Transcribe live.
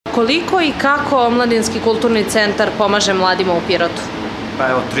Koliko i kako Omladinski kulturni centar pomaže mladima u Pirotu? Pa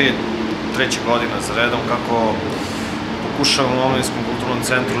evo, treća godina za redom kako pokušavam u Omladinskom kulturnom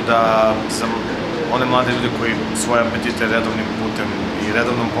centru da za one mlade ljude koji svoje apetite redovnim putem i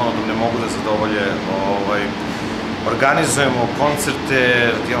redovnom ponudom ne mogu da zadovolje, organizujemo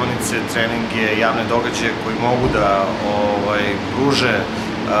koncerte, radionice, treninge, javne događaje koji mogu da pruže,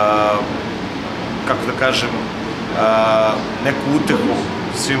 kako da kažem, neku utehu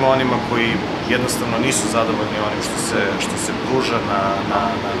svima onima koji jednostavno nisu zadovoljni onim što se pruža na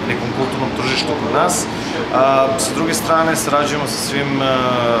nekom kulturnom tržištu kod nas. Sa druge strane, sarađujemo sa svim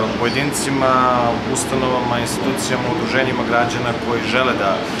pojedincima, ustanovama, institucijama, udruženjima građana koji žele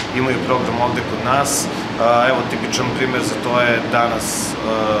da imaju program ovde kod nas. Evo, tipičan primer za to je danas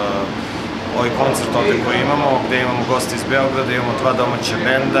ovaj koncert ovde koji imamo, gde imamo goste iz Beograda, imamo 2 domaća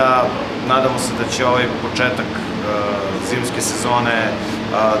benda. Nadamo se da će ovaj početak zimske sezone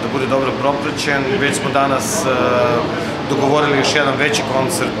da bude dobro propraćen. Već smo danas dogovorili još jedan veći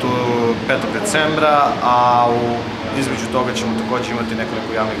koncert 5. decembra, a između toga ćemo takođe imati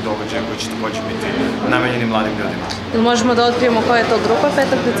nekoliko javnih događaja koji će takođe biti namenjeni mladim ljudima. Možemo da otkrijemo koja je to grupa 5.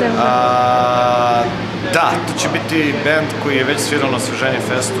 decembra? Da, to će biti bend koji je već svirao na Osveženje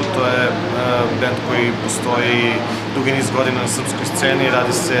festu. To je bend koji postoji dugi niz godina na srpskoj sceni.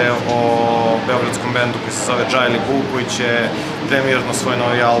 Radi se o beogradskom bendu koji se zove Džajli Bu, koji će premijerno svoj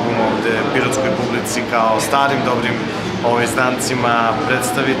novi album ovde pirotskoj publici kao starim dobrim izdancima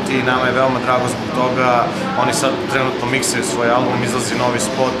predstaviti. Nama je veoma drago zbog toga. Oni sad trenutno miksaju svoj album, izlazi novi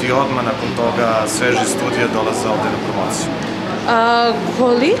spot i odmah nakon toga sveži studija dolaze ovde na promociju.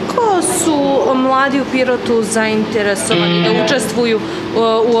 Koliko su mladi u Pirotu zainteresovani da učestvuju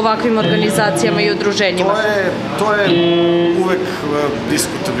u ovakvim organizacijama i udruženjima? To je uvek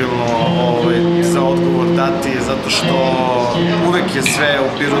diskutabilno za odgovor dati, zato što uvek je sve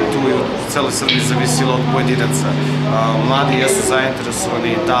u Pirotu i u celoj Srbiji zavisilo od pojedinaca. Mladi jesu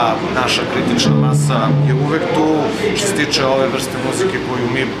zainteresovani, ta naša kritična masa je uvek tu. Što se tiče ove vrste muzike koju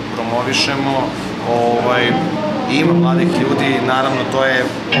mi promovišemo, ima mladih ljudi, naravno to je,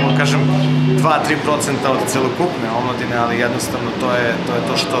 kažem, 2-3% od celokupne omladine, ali jednostavno to je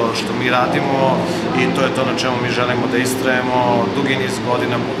to što mi radimo i to je to na čemu mi želimo da istrajemo. Dugi niz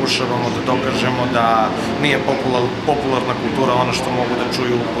godina pokušavamo da dokažemo da nije popularna kultura ono što mogu da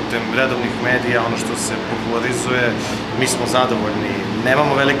čuju putem redovnih medija, ono što se popularizuje. Mi smo zadovoljni,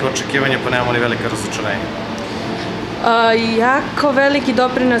 nemamo velike očekivanja pa nemamo ni velike razočarenja. Jako veliki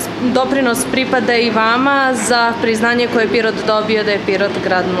doprinos pripada i vama za priznanje koje je Pirot dobio da je Pirot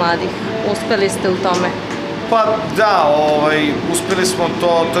grad mladih. Uspeli ste u tome? Pa da, uspeli smo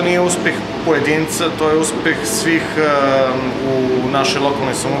to nije uspeh pojedinca, to je uspeh svih u našoj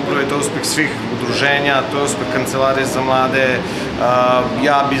lokalnoj samoupravi, to je uspeh svih udruženja, to je uspeh Kancelarije za mlade.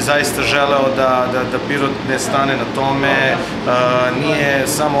 Ja bih zaista želeo da Pirot ne stane na tome. Nije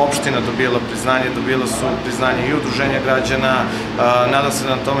samo opština dobila priznanje, dobila su priznanje i udruženja građana. Nadam se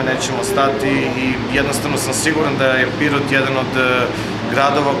da na tome nećemo stati i jednostavno sam siguran da je Pirot jedan od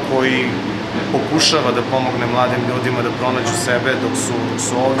gradova koji pokušava da pomogne mladim ljudima da pronađu sebe dok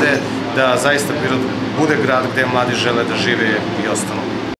su ovde, da zaista Pirot bude grad gde mladi žele da žive i ostanu.